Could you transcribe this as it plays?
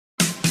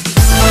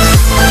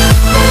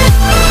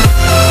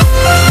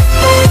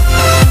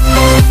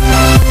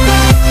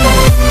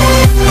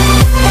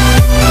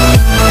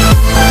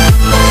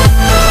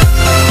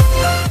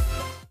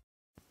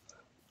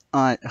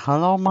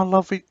Hello, my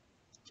lovely.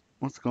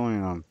 What's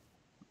going on?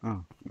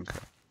 Oh, okay.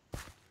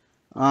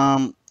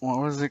 What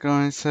was it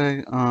going to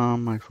say?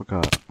 I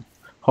forgot.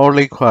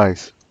 Holy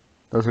Christ,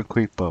 that's a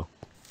creepo.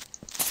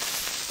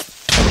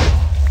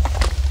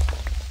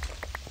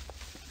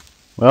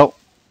 Well,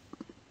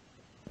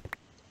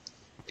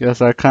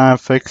 guess I can't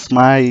fix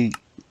my.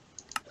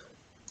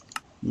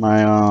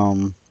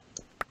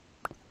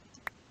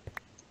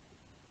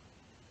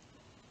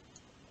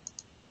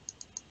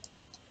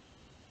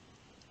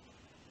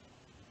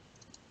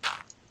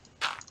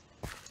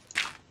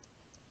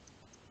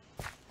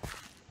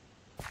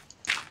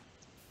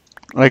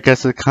 I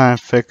guess I can't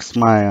fix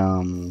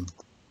my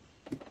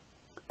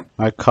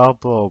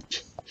cobweb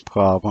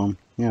problem.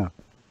 Yeah, it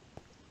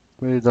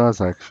really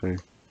does actually.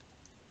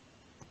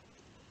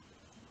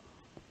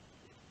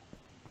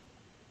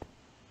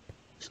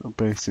 So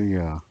basically,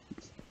 yeah.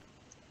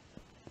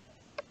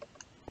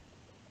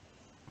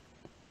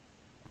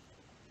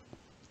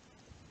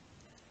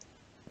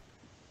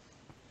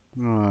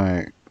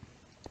 Right.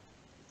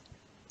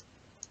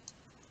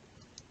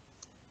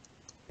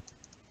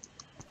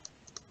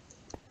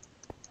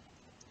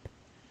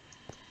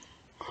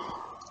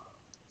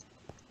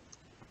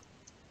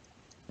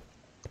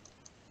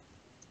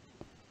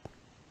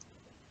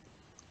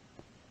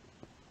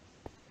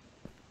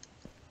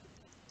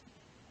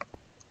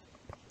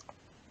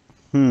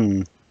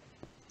 Hmm.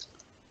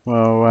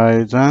 Well,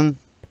 right then.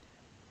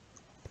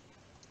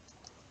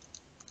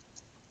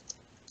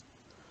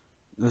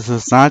 This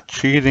is not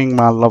cheating,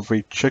 my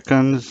lovely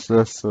chickens.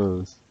 This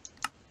is.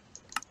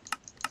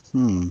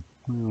 Where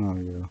are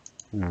you?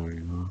 There we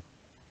go.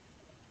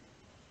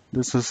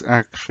 This is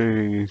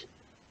actually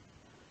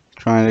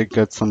trying to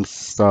get some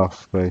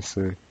stuff,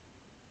 basically.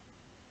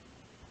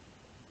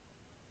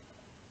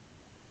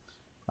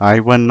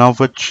 I will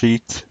never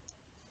cheat.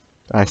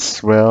 I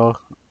swear.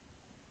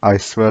 I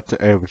swear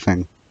to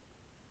everything.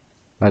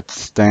 That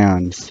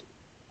stands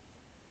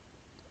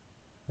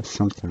for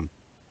something.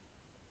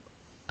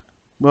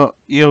 Well,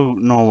 you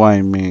know what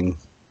I mean.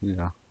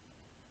 Yeah.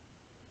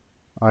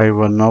 I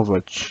will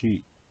never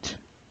cheat.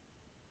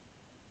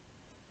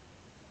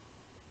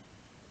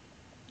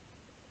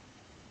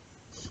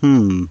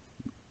 Hmm.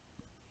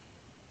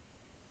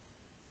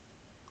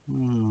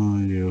 Where are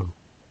you?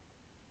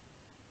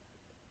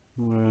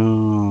 Where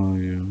are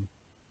you?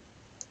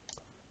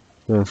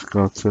 Let's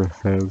go to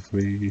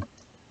heavy.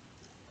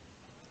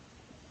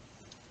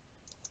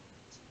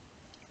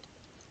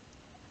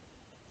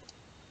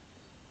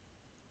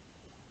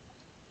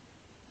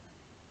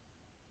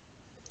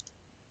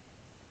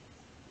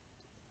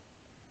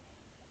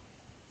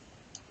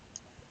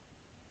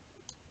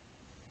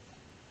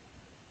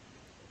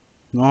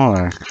 No,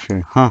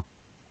 actually. Huh.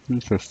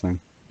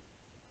 Interesting.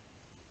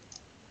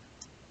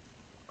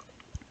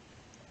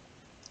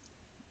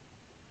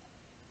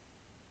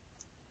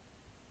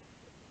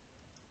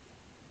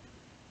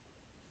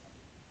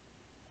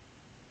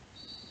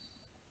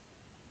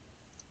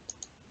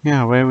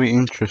 Yeah, very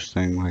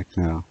interesting right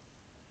now.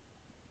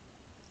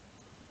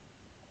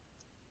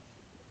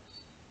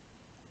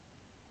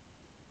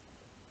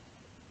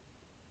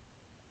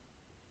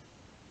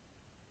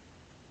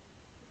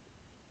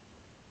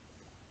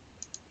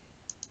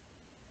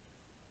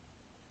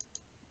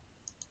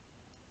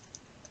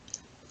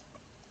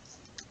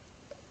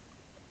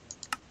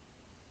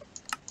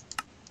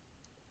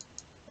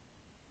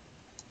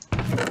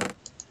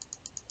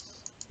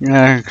 You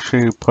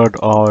actually put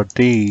all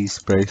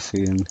these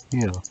basically in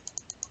here.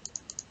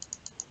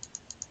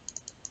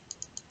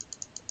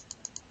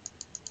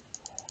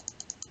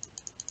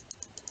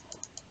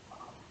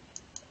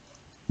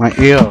 My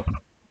ear.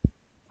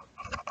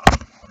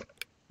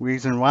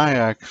 Reason why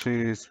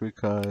actually is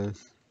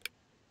because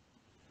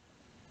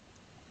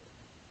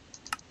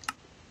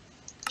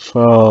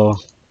for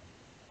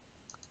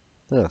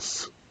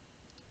this.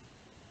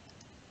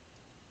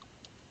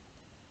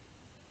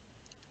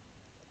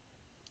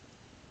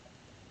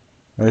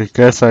 I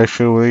guess I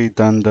should have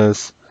done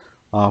this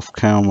off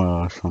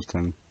camera or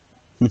something.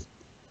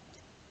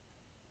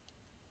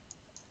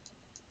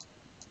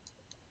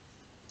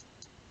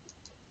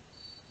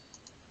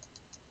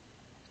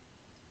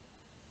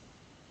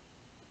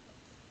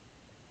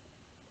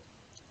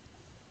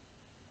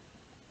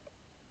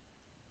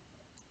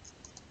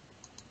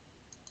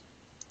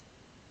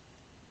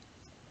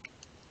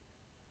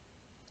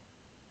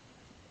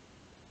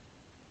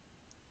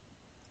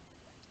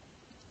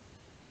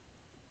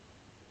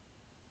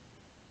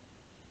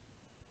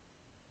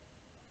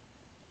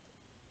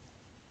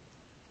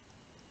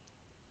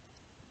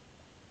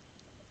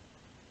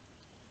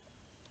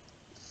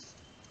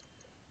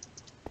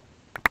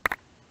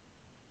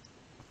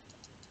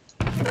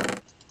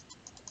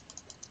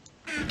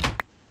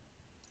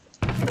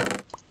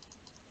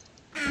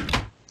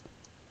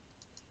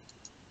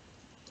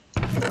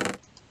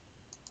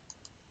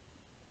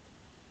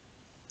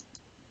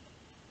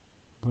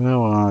 Where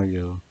are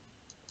you?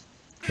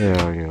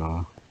 There you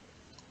are.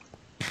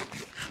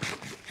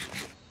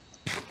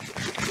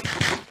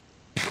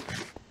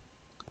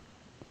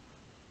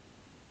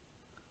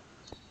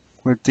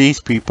 with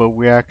these people,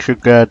 we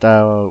could get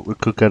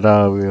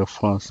our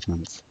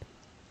reinforcements.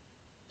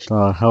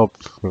 So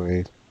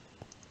hopefully,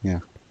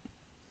 yeah.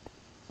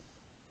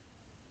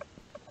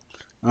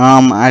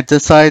 I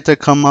decided to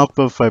come up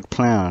with a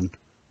plan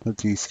with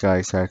these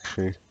guys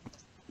actually.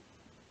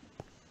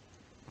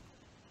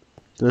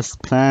 This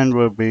plan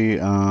will be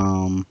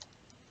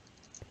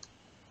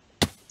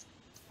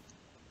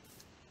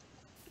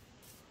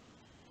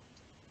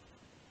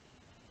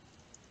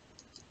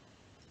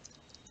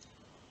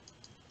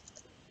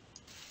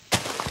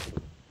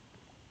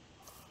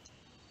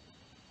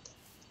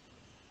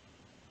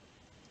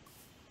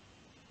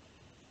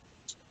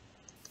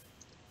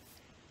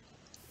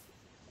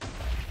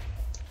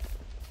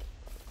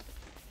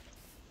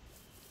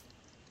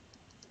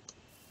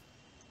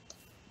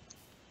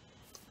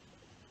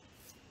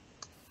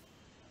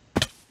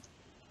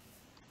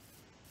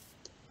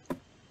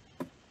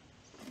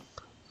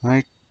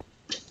like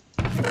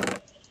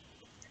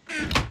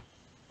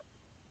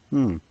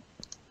hmm.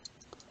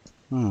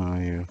 Oh,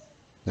 you.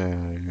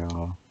 There you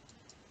go.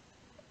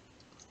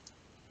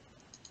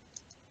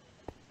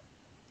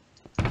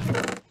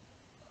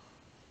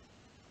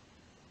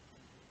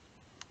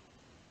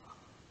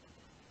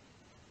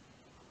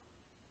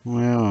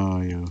 Where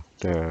are you?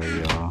 There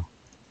you are.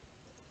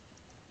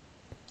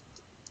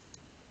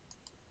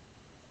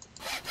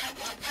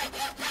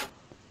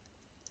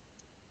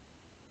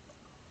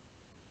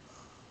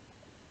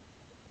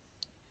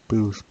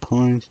 Boost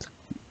point.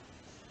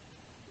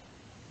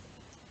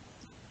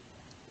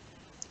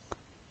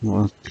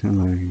 What can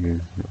I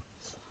use?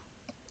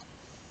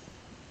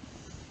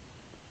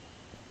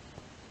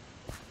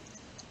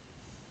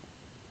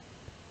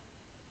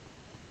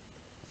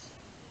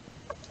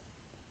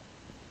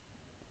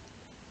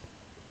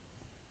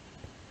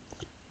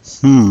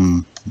 Hmm.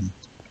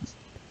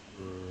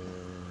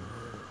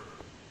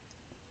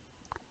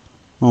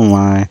 Oh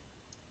my.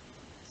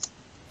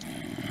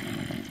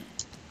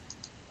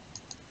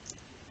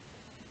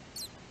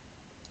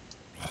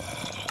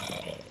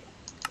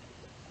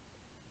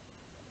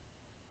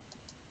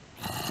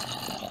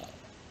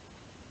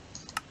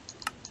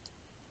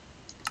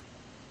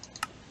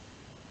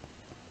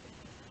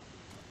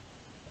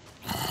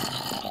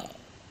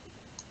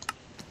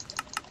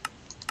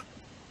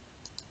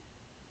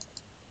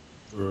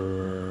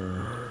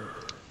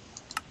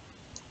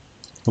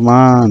 Come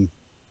on.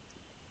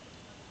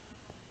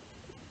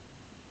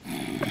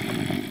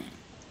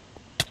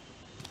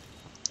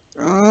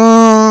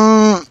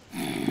 Uh,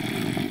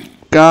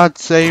 God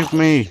save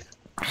me.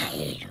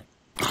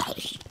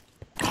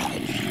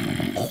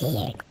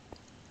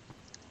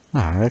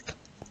 Heck.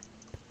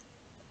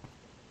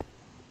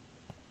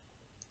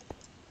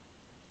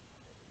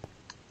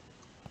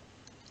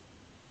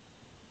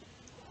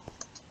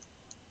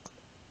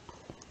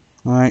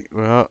 Alright,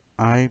 well,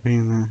 I've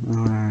been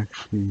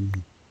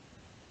actually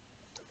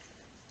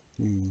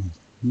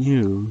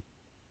you.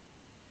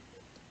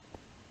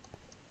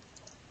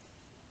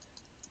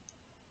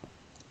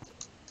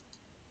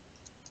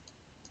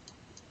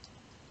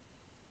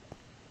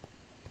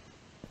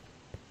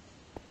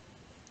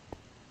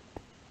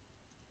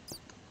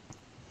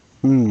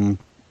 Hmm.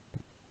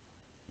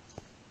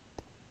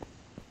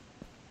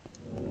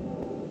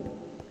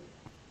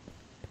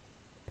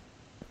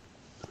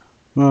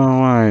 Well,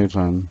 why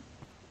then?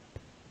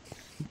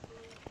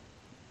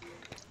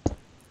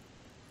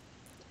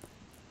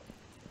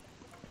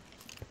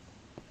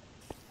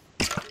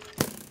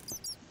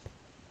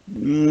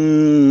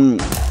 Hmm.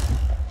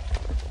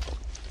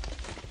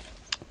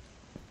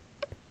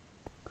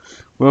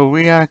 Well,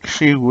 we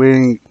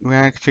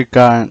actually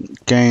got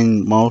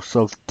gained most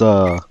of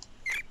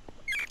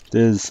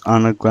these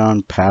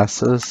underground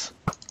passes.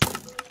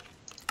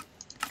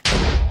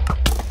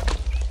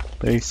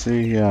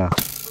 Basically, yeah.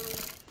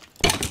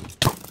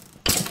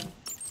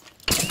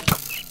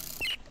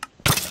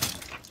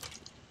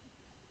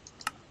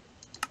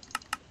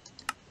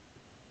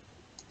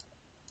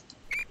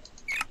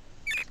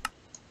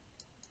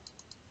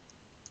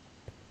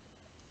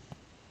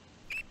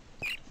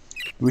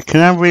 We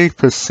cannot really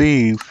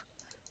perceive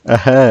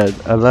ahead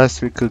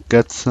unless we could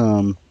get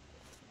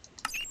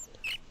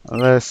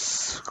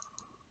unless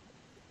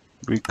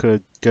we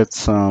could get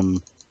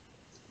some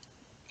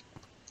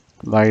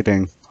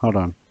lighting. Hold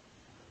on.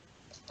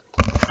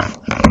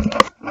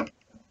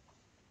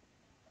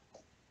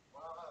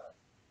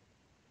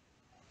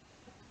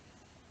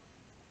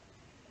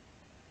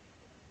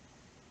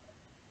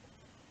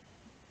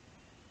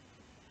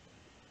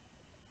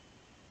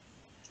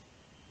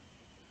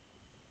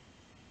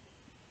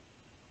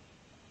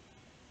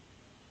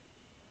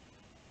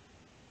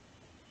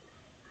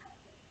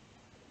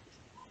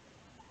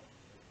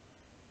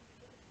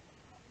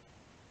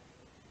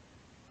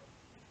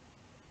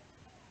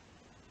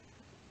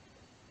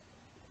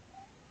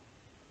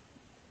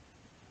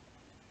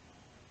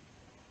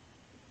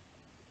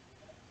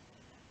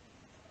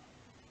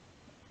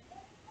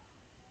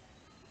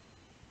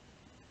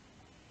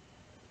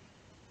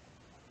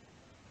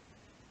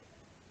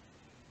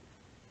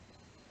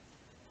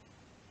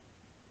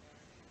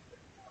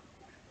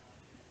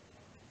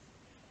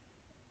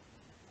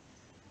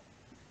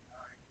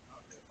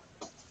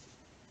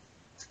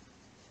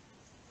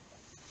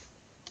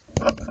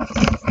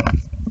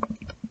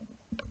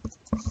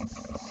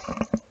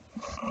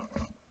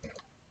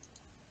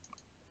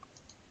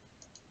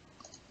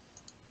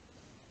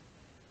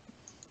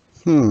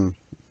 Hmm.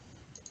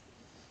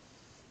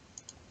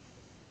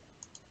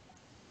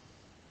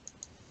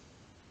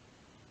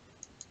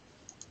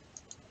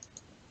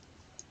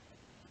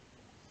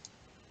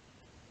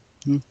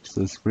 This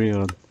is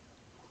weird.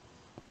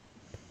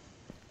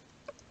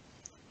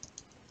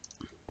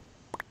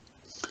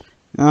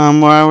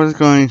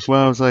 What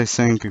was I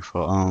saying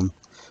before?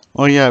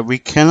 Oh yeah, we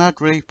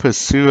cannot really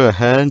pursue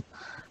ahead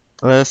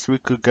unless we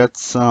could get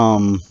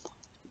some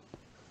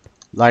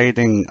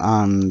lighting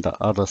on the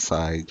other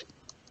side.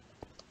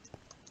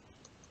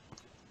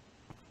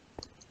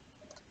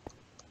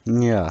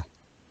 Yeah.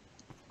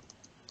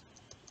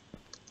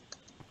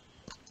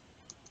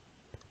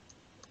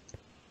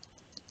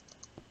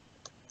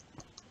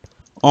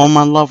 Oh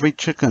my lovely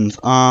chickens.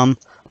 I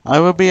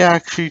will be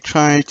actually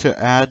trying to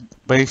add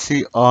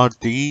basically all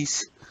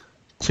these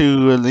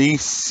to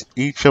release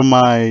each of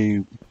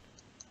my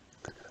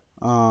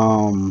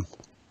um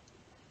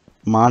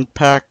mod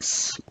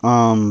packs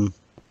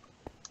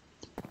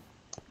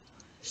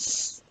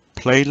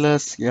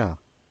playlists. Yeah.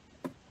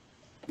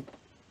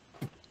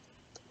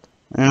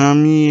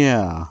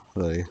 Yeah.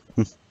 Really.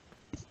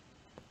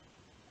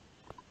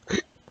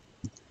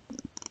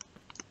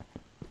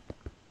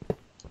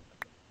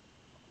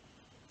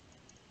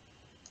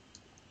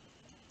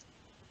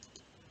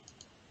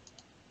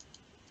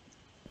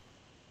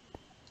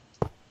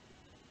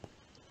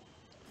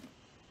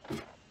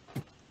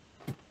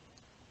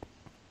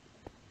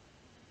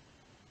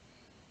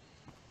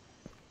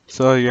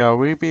 So yeah,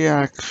 we be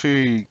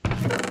actually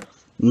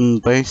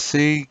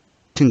basically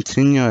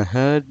continue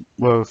ahead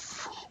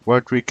with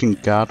what we can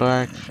gather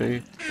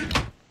actually.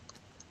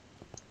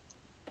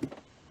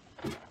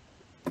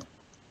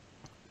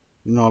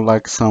 You know,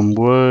 like some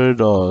wood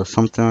or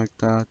something like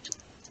that.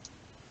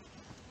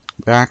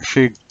 We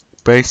actually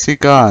basically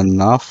got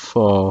enough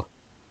for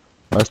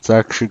us to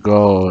actually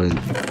go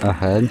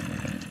ahead.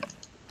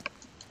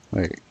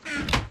 Wait.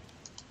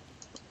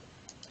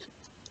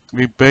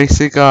 We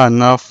basically got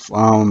enough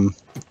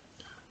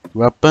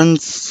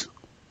weapons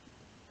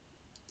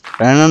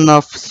and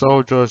enough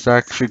soldiers to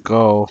actually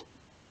go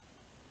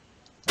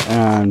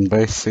and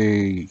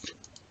basically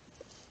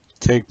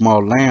take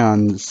more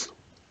lands.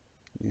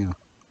 Yeah.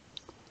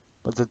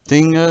 But the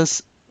thing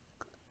is,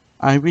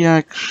 we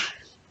actually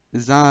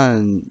is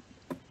on.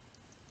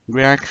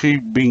 We actually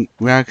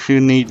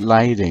need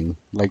lighting,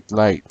 like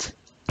light,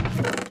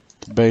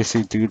 to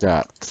basically do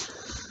that.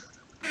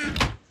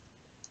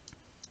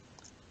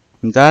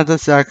 And that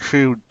is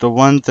actually the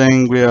one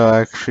thing we are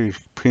actually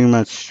pretty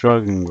much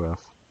struggling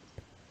with.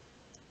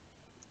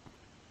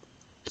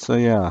 So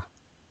yeah,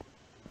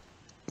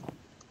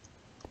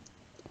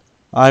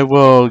 I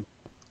will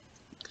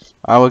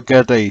I will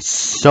get a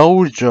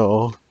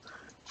soldier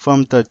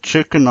from the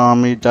chicken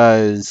army that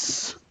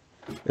is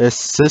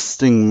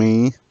assisting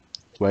me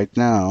right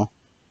now,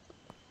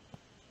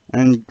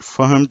 and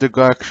for him to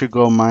go actually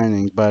go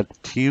mining. But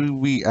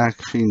he's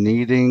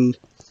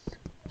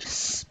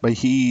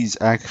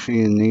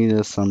actually in need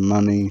of some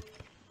money.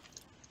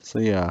 So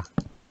yeah.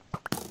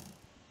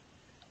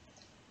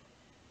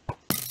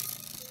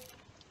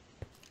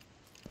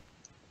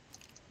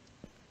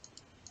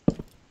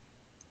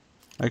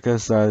 I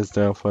guess that is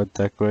there for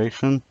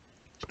decoration.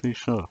 Pretty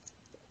sure.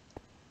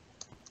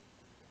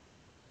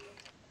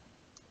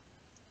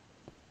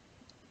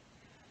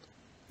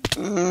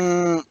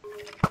 Mm,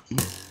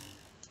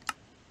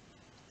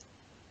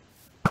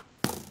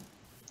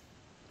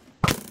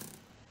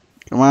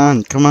 come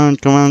on, come on,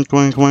 come on, come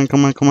on, come on,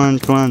 come on, come on,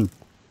 come on.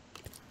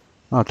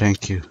 Oh,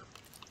 thank you.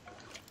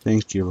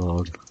 Thank you,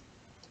 Lord.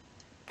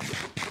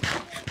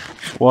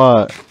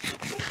 What?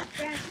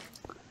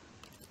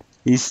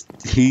 He's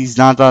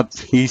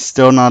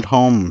still not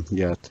home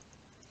yet.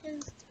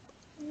 He's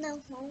not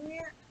home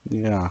yet?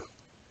 Yeah.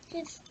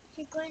 He's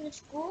going to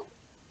school?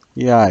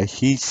 Yeah,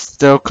 he's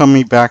still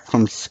coming back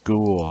from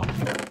school.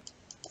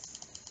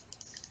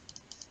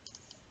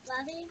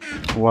 Daddy,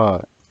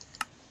 What?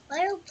 what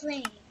are you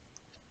playing?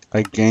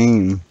 A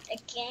game. A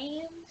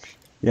game?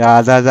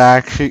 Yeah, that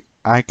actually,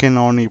 I can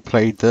only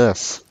play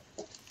this.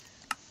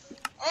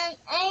 And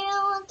I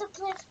don't want to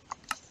play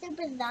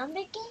Super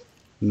Zombie game?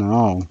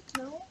 No.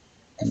 No?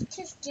 It's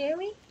too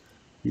scary?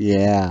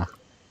 Yeah.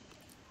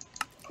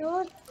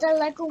 No, the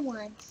Lego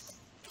ones.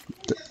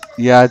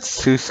 Yeah,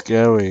 it's too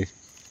scary.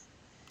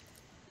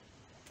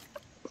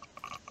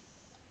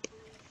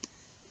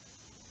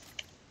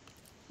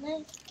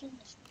 Nice game.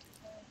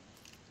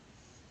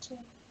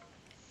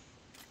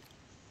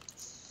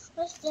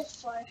 What's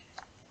this for?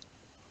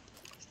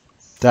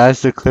 That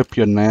is to clip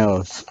your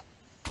nails.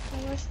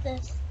 And what's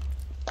this?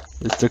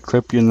 It's to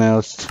clip your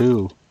nails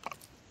too.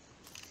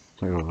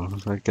 Wait, what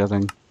was I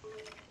getting?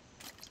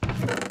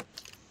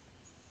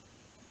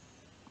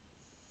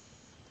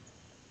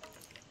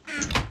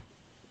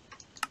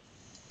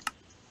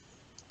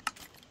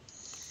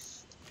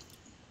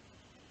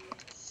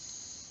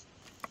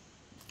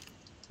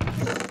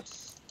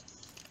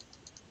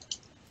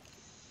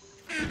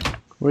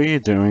 What are you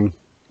doing?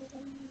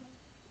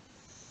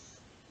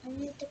 I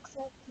need to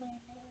clip my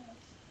nails.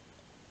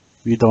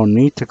 You don't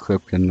need to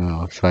clip your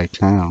nails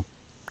right now.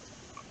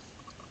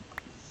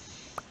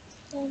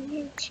 Don't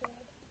need to.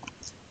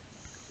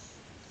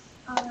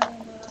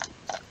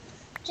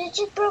 Did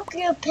you broke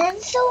your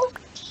pencil?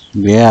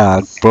 Yeah,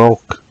 it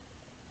broke.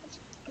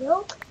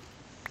 Broke?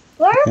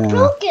 Where Yeah.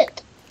 broke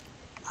it?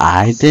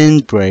 I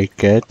didn't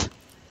break it.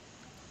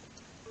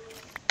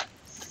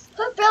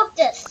 Who broke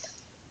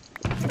this?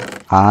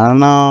 I don't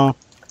know.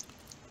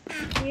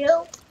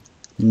 You?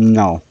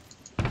 No.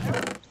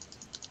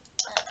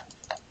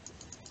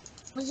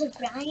 Was it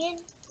Brian?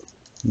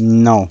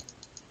 No.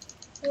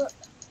 What?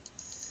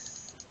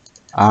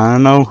 I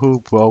don't know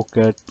who broke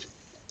it.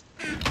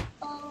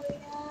 Oh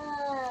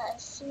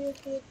yes, you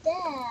did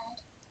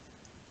that.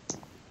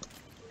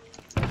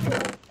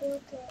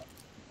 Broke it.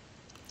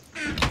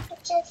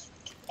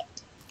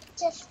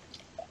 Just.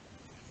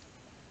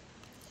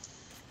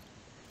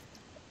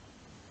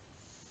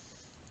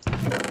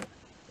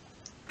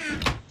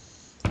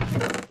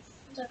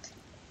 Look.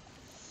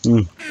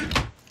 Hmm.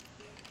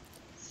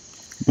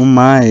 Oh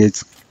my,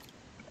 it's...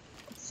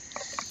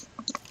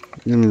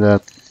 Give me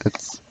that.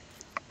 That's...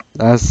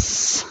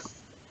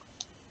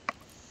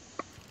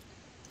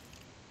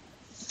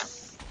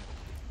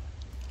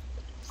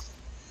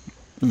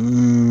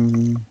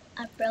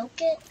 I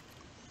broke it.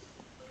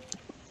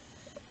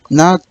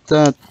 Not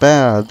that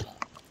bad.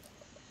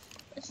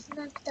 It's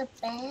not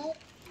that bad.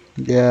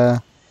 Yeah,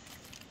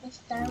 I'm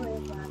sorry,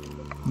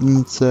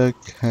 Bobby. it's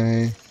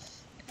okay.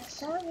 I'm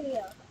sorry.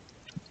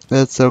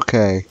 It's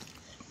okay.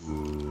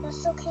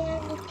 That's okay.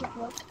 I need to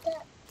broke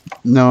that.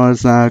 No,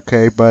 it's not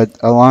okay, but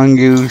along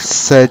you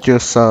said you're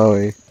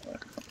sorry.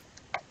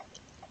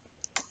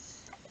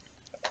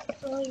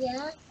 Oh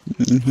yeah.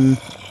 Mm-hmm.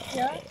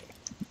 Yeah.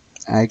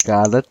 I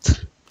got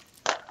it.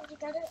 You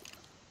got it.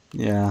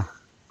 Yeah.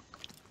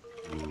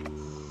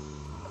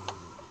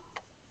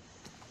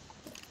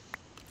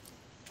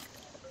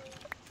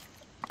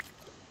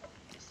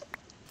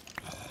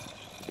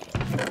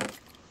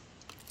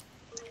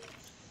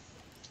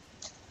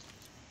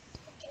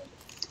 Okay.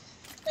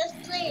 Let's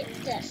play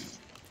this.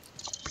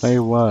 Play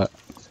what?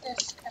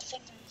 This. The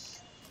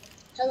fingers.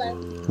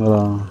 Hello.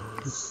 Hello.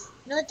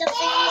 No, the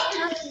fingers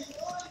talking.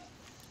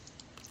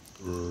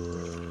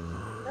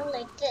 No,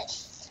 like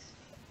this.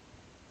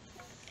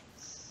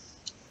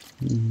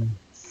 Mm.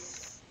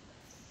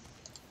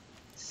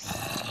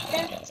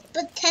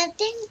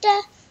 Pretending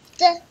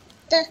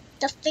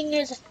the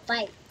fingers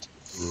fight.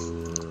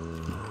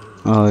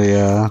 Oh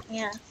yeah.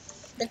 Yeah.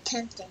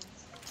 Pretending.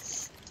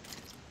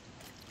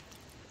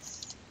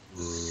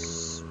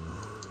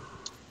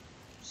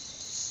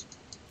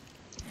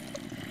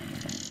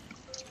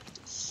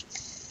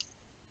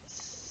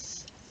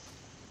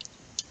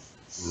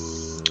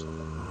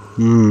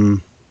 Hmm.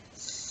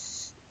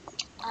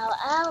 Ow,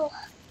 ow.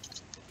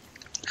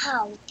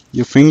 Ow.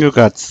 Your finger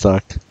got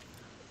stuck.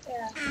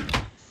 Yeah.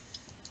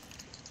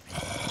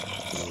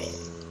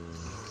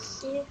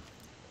 See?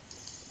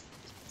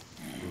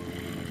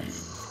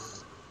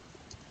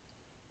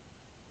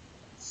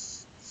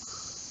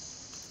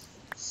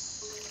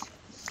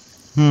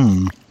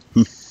 Hmm.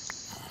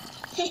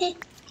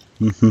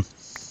 Mm-hmm.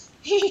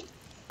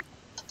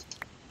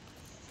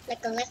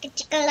 Like a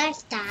chicken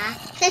lifestyle.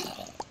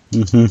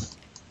 Mm-hmm.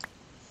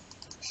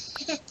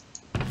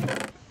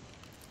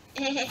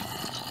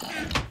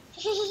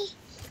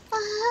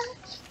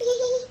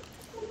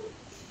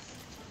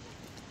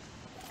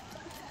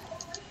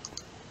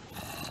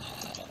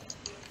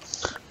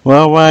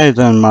 Well, right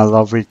then, my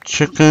lovely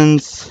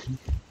chickens.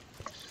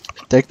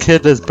 The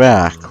kid is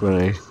back,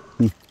 really.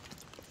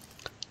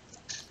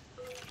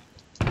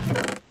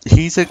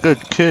 He's a good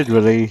kid,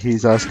 really.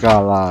 He's just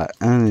got a lot of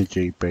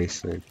energy,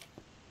 basically.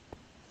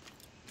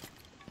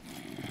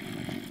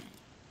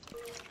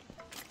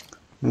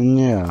 And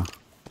yeah.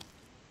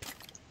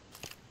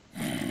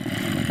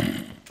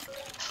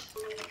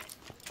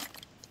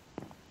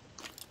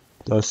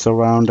 They're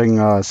surrounding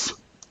us.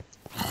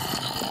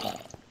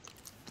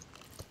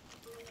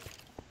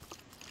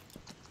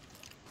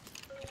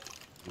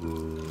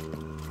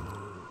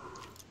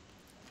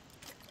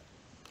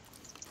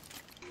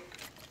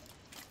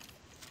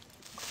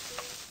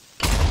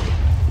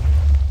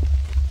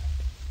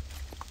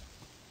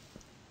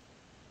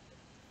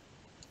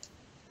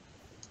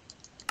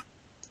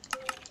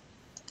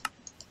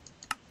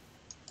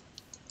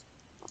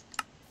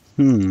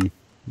 Hmm.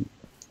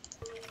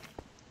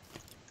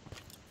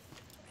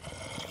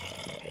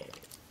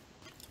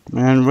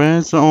 And when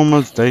it's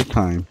almost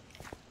daytime?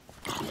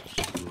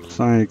 It's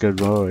not a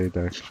good worried,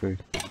 actually.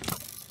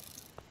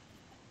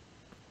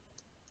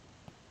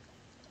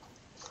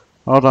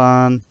 Hold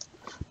on.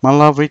 My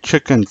lovely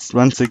chickens,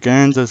 once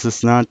again, this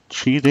is not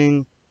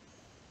cheating.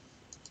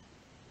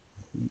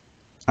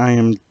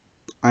 I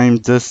am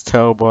this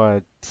terrible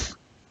at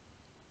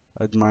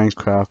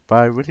Minecraft, but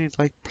I really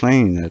like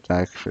playing it,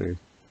 actually.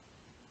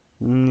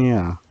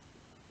 Yeah.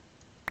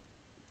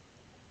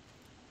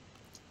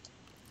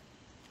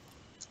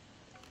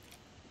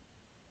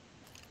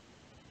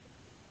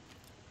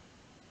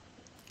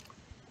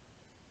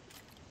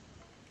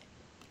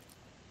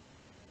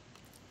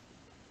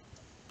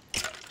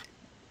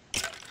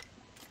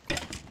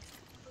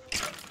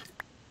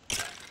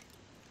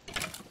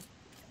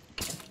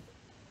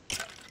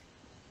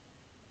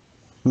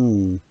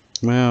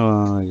 Where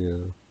are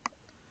you?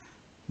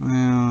 Where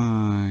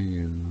are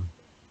you?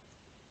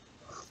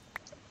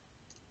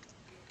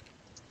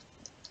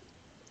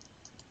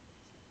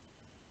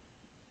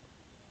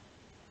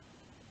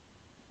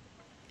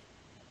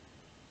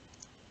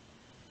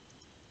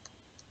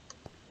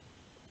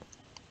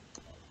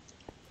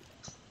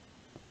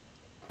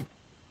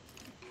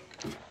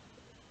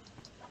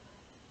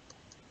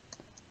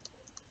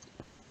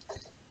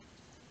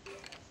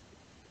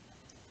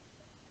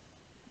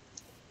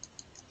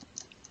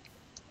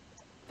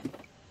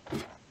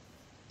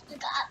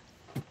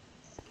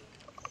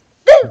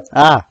 Boom!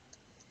 Ah!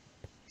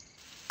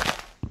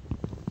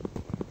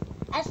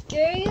 I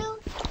scare you?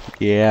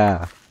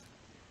 Yeah.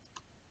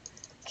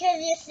 Cause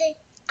you say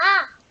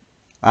ah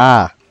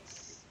Ah!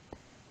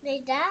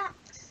 like that?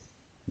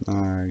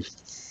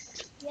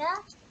 Nice. Yeah?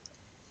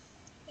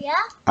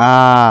 Yeah?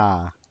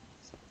 Ah!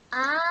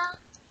 Ah.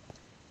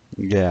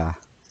 Yeah.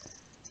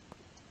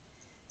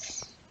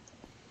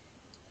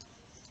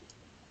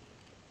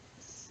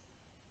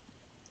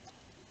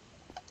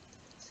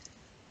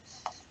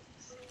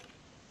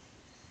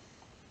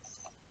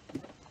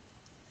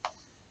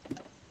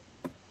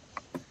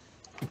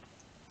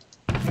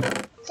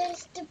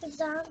 That's stupid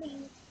zombie.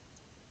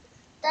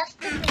 That's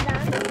stupid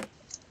zombie?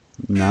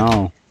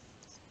 No.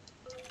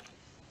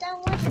 Then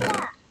what's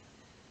that?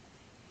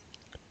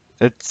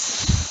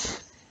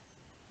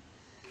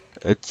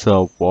 It's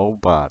a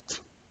robot.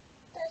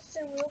 That's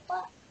a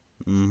robot?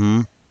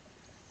 Mm-hmm.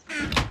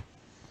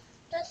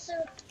 That's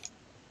a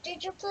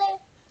did you play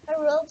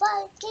a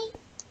robot game?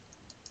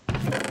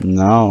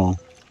 No.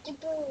 Did you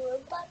play a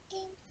robot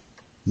game?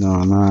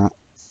 No, not.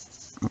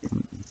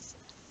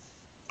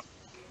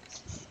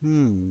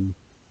 Hmm.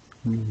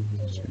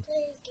 Did you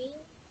play a game?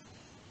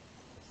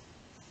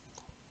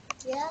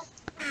 Yeah?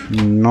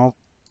 Nope.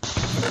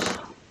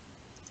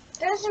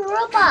 There's a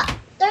robot!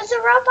 There's a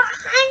robot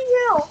behind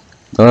you!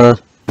 They're,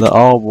 they're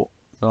all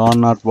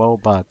not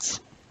robots.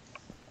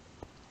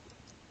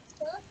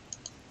 What?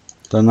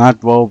 They're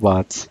not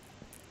robots.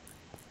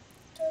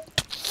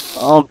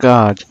 Oh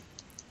god.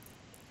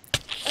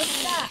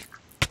 What's that?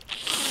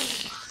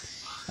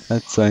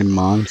 That's a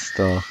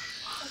monster.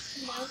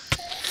 That's a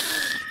monster?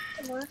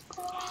 The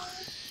monster?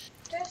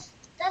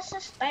 That's a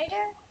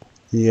spider?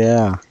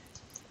 Yeah.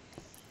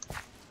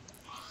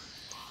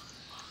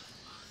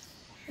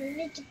 We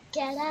need to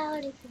get out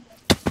of here.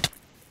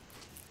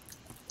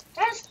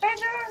 There's a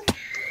spider!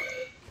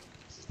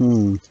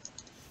 Hmm.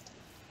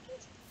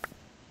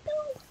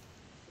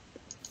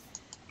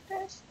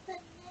 There's the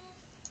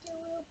nasty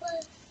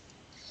robot.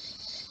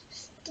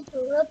 Stupid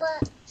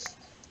robot.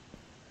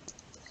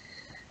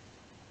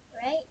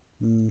 Right?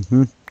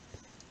 Mm-hmm.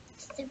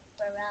 Stupid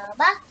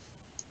robot.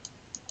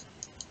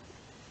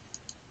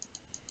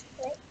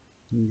 Right?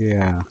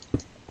 Yeah.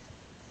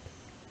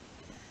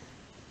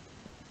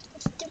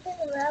 Stupid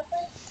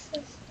robot.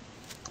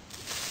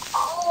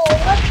 Oh,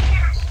 what's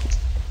that?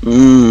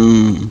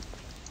 Mm.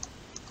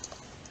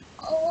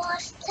 Oh,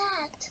 what's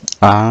that?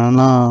 I don't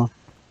know.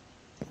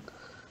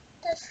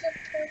 That's the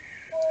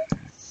purple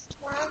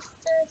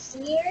monster's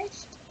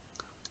ears?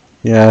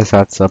 Yes,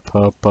 that's a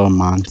purple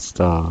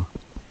monster.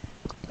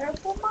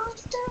 Purple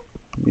monster?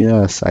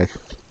 Yes, I.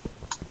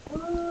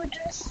 Ooh,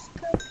 there's a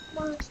purple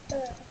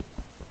monster.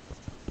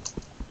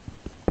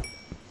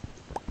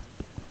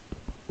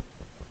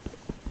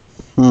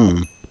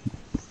 Hmm.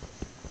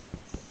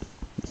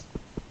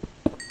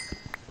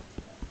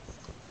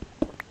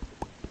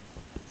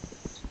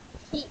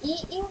 He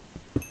eat you?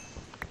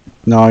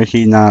 No,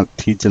 he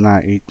did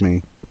not eat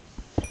me.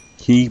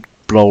 He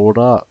blowed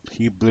up.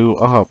 He blew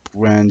up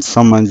when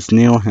someone's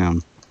near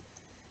him.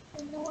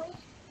 Annoying?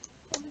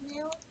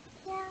 No?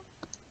 Yeah?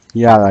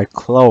 Yeah, like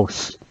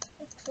close.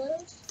 We're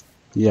close?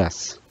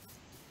 Yes.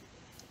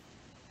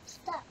 Is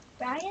that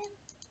Brian?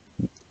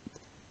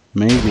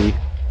 Maybe.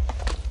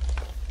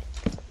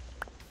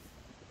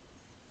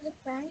 Is it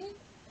Brian?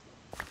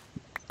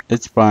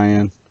 It's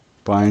Brian.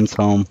 Brian's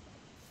home.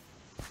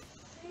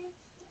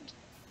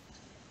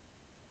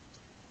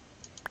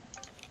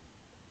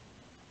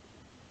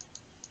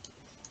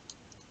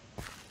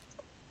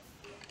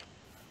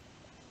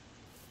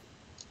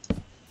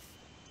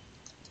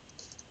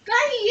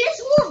 Brian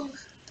is home!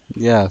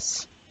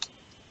 Yes.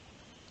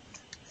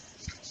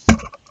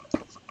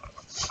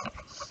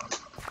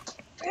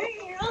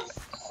 Brian is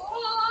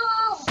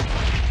home!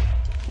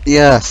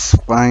 Yes,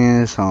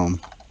 Brian is home.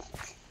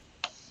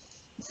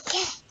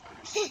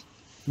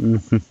 Hmm.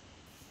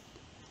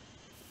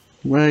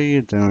 What are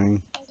you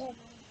doing? I don't know.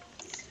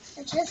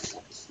 I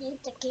just see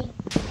the game.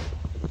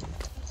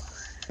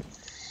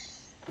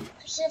 I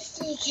just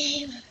see a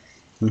game.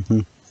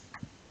 Hmm.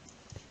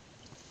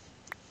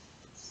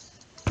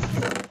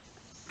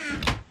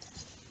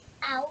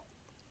 Ow.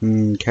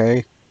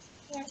 Okay.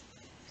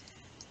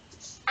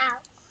 Ow.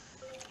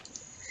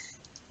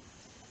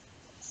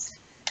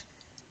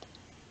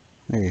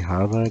 Hey,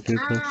 how do I do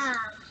this?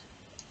 Ah.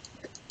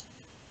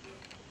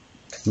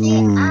 Say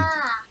Hmm.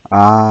 ah.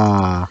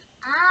 Ah.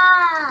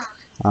 Ah.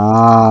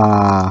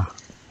 Ah.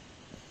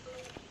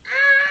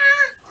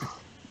 Ah.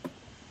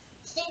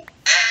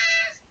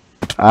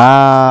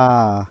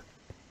 Ah.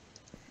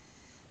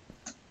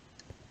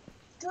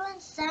 Go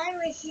inside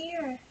right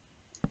here.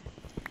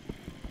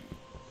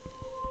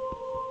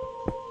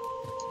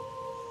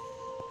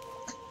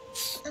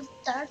 It's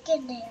dark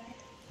in there.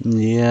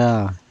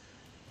 Yeah.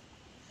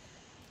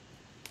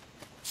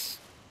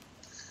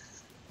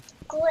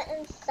 Go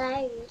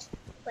inside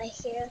right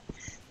here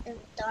in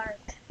dark.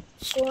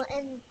 Go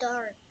in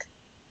dark.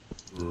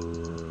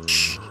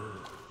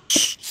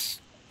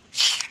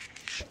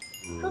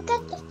 Who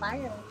got the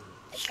fire?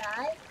 The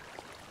guy?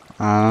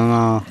 I don't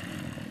know.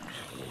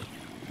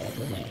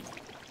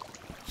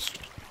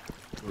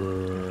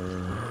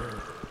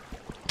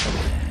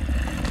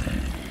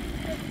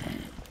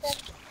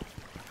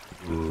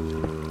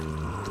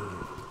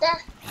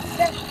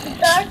 The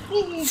darker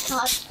you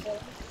talk to,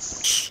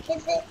 is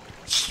it?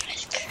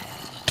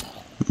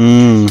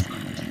 Hmm.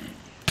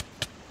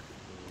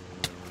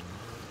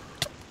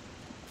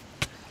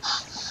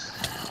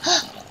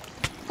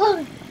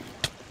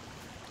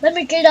 Let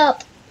me get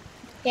up.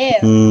 Here.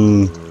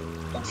 Hmm.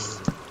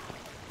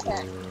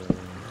 Yeah.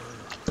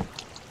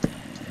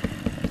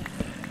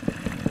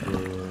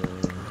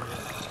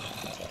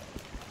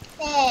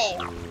 Hey.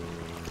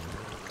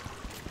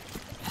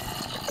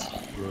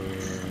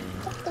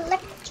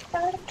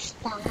 Electric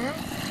star.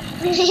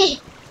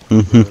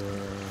 Mhm.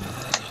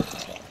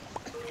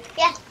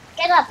 Yeah,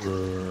 get up. Who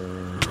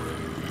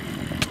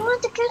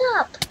wants to get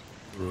up?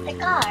 The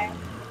car.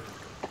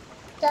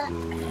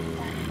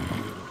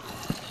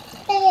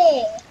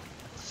 Hey.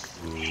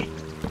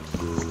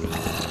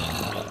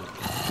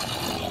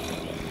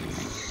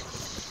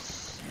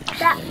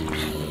 The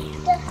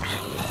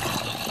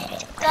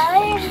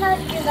guy is not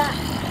do that.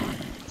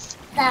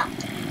 That.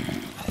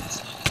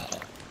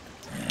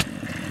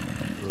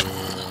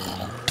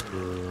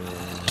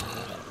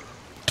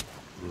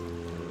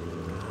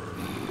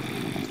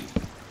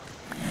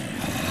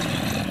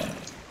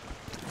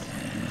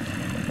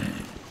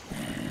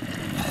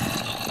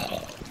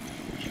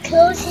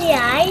 Close the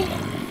eye.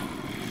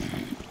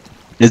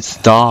 It's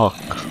dark.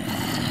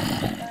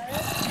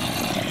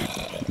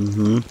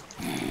 Mhm.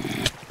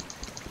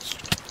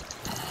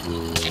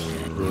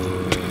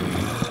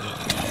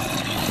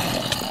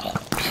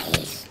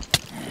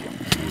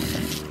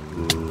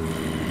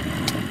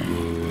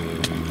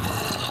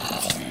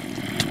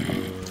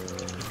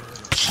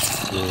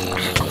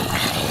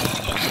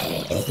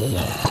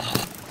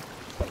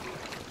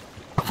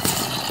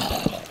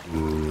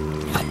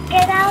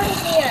 Get out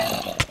of here.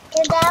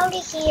 Get out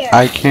of here.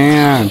 I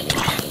can't.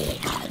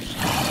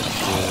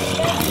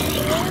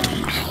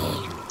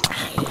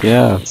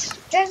 Yes.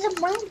 There's a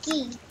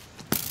monkey.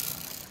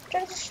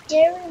 There's a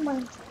scary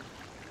monkey.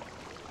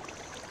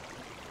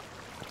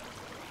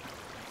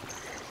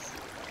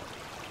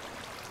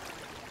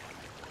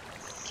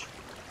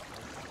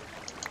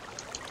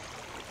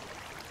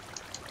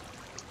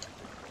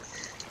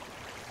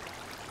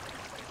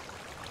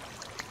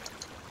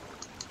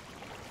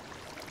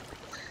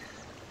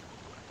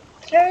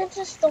 There's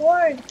a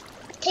sword.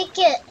 Take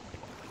it.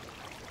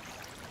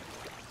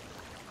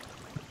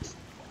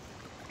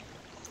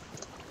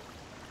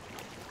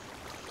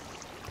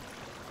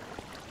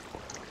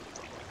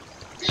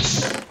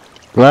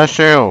 Bless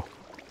you.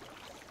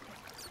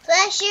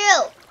 Bless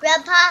you,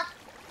 Grandpa.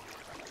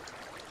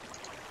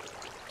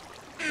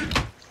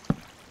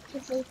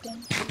 He's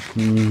sleeping.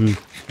 Mhm.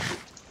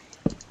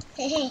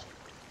 Hey,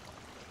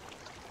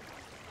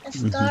 it's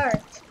Mhm.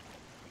 dark.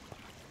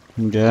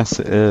 Yes,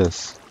 it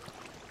is.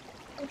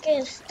 Look at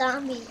his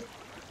zombie.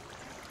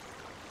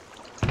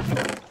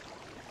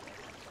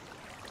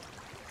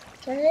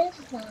 There is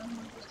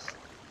zombies.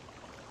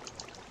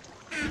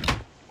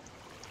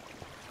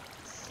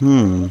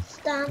 Hmm.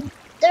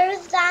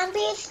 There's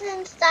zombies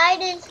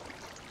inside in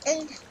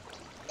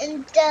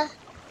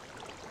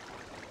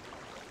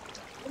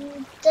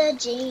the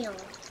jail.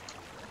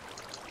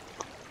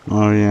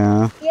 Oh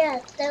yeah. Yeah,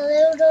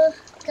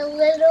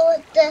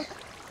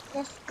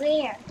 the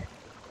square.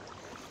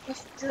 The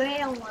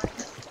square one.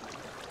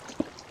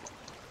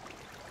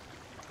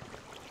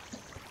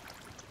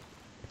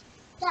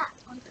 That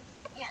one.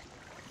 Yeah.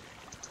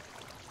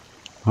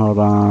 Hold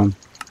on.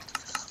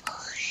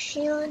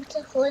 She wants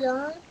to hold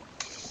on.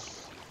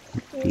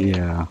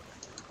 Yeah.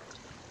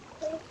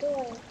 What are you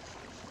doing?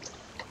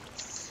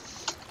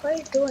 What are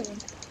you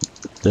doing?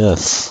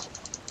 This.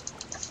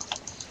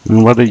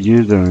 And what are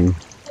you doing?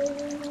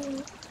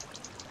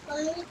 What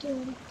are you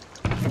doing?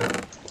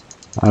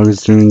 I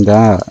was doing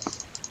that.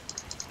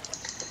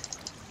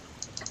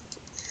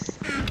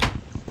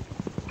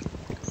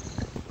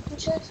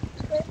 Just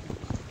put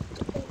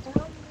it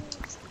down.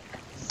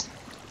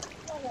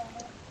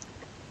 Whatever.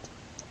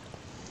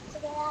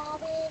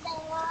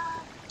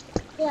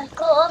 Yeah,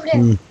 go over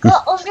there. Hmm. Go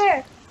over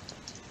there.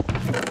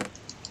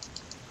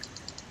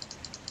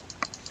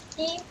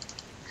 See?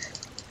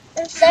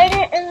 Inside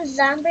it and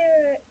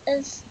zombie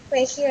is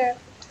right here.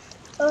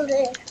 Over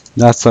there.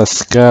 That's a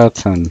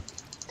skeleton.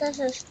 That's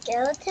a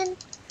skeleton.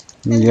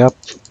 Yep.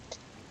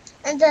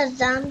 And the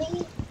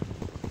zombie?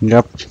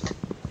 Yep.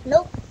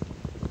 Nope.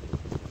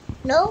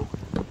 No?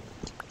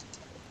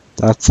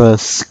 That's a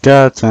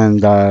skeleton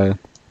guy.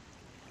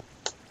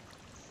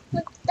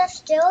 Look, the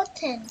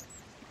skeleton.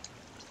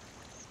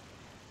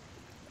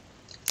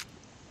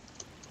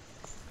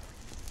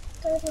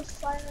 There's a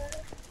fire.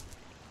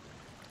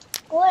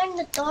 Go in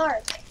the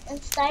dark.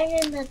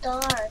 Inside in the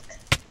dark.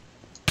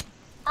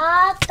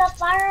 Ah, the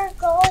fire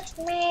goes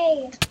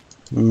me.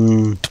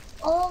 Hmm.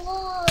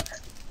 Oh, look.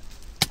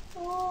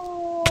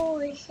 Ooh,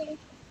 he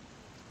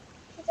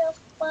got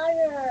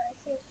fire.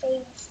 His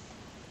face.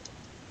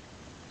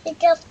 He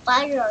got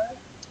fire.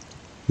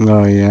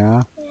 Oh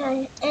yeah.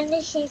 Yeah, and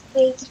his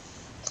face.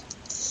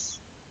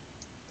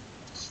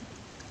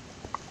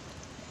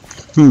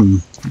 Hmm.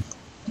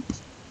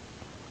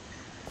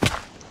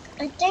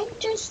 I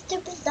think they're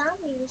stupid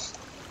zombies.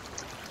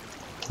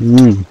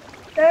 Hmm.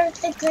 They're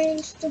the green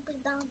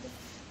stupid zombies.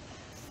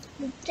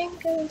 I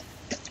think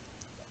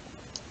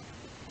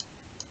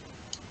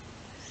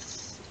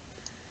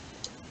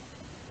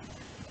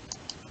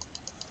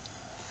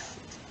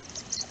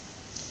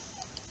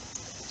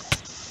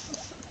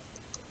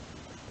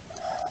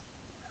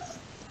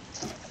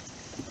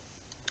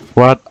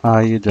What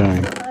are you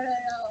doing? I don't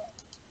know.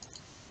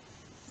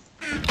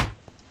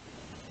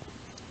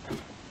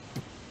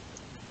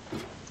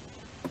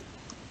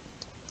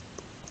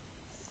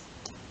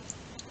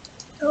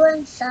 Go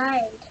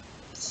inside.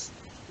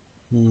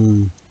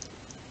 Hmm.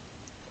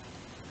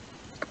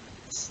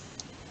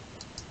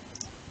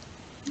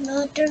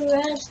 No,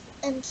 the rest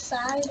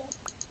inside.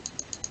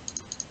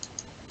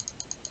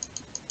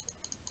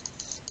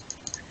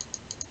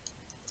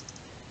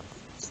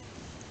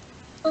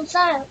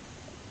 Inside.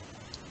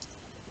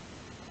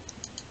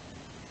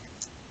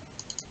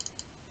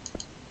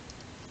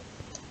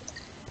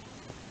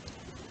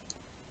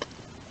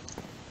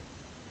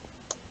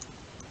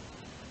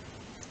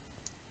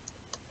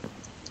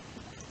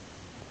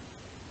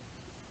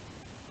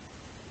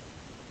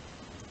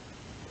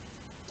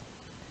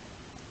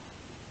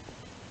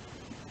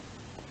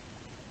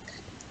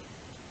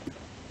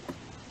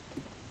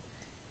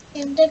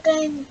 And they're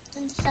going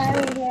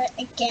inside here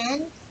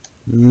again.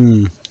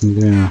 Hmm.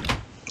 Yeah.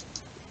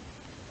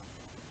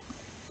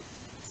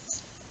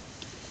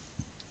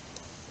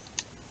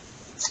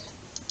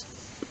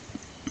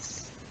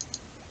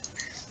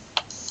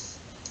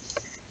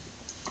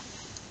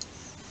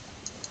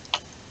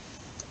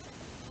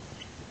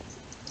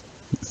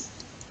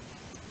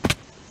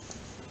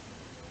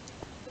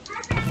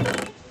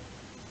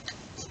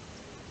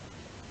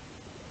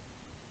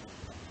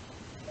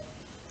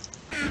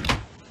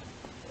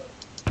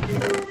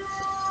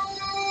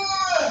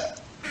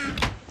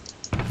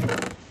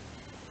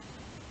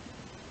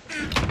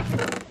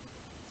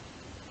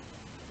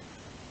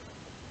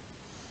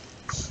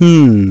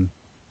 Hmm.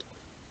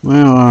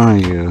 Where are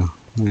you?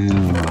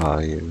 Where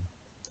are you?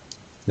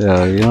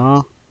 There you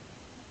are.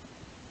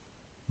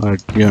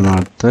 But you're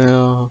not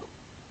there.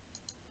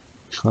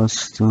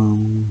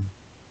 Custom.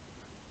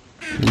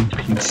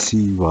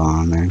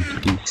 NPC1.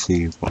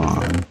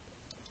 NPC1.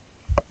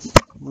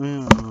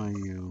 Where are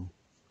you?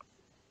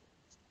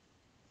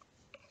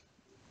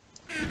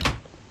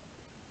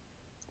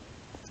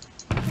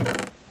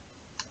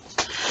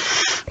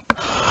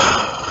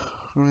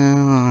 Where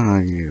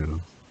are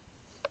you?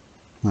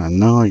 I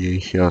know you're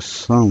here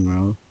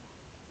somewhere.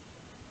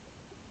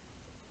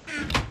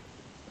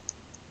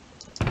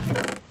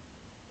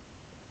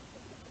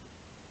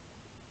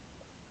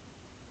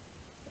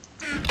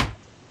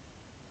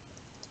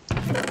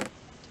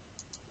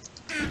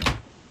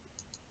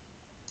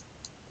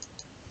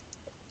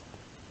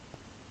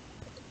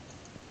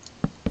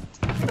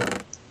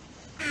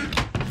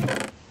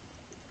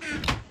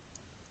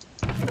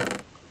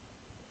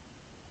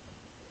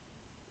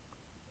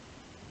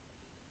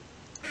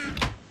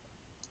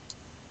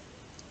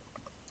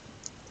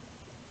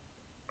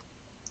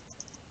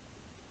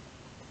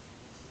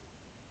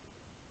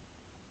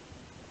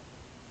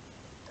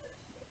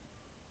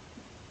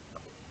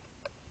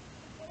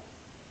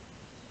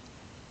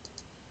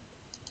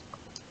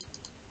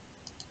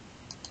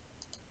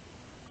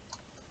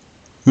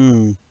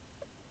 Hmm.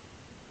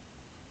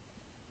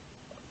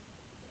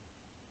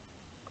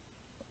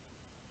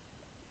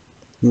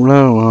 Where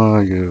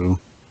are you?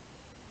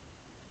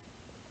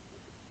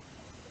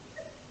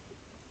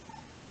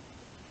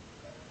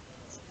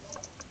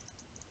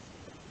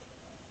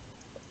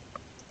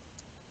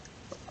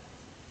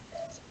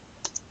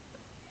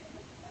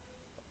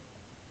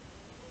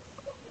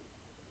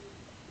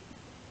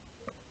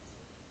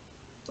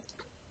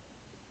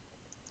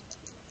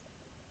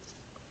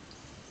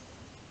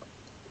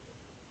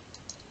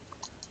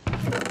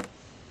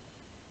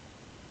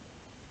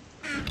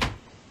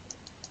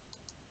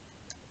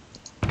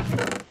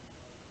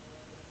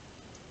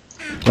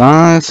 Can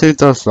I see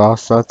just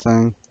lost that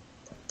thing?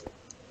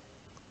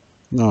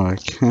 No, I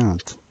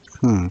can't.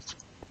 Can't.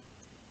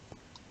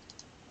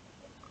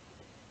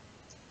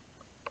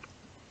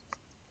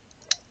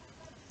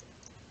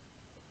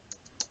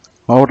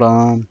 Hold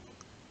on.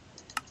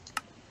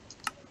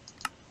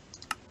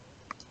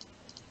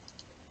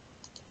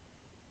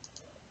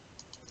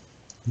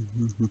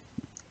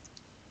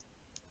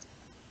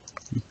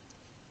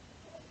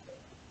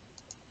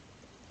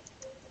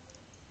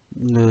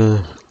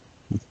 Ugh.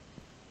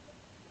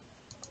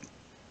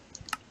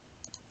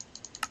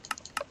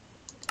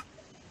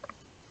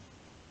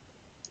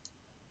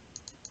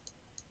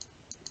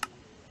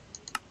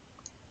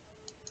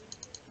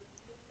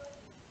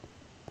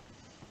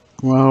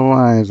 Well,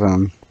 why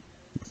then?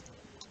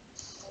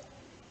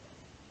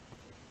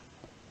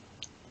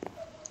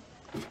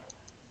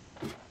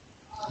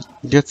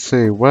 Let's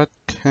see, what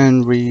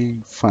can we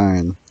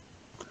find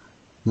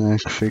that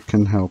actually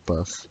can help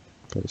us?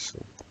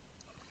 Basically.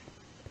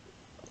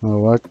 Well,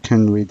 what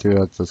can we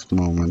do at this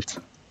moment?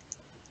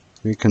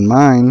 We can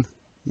mine.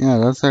 Yeah,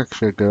 that's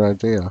actually a good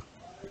idea.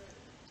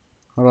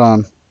 Hold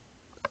on.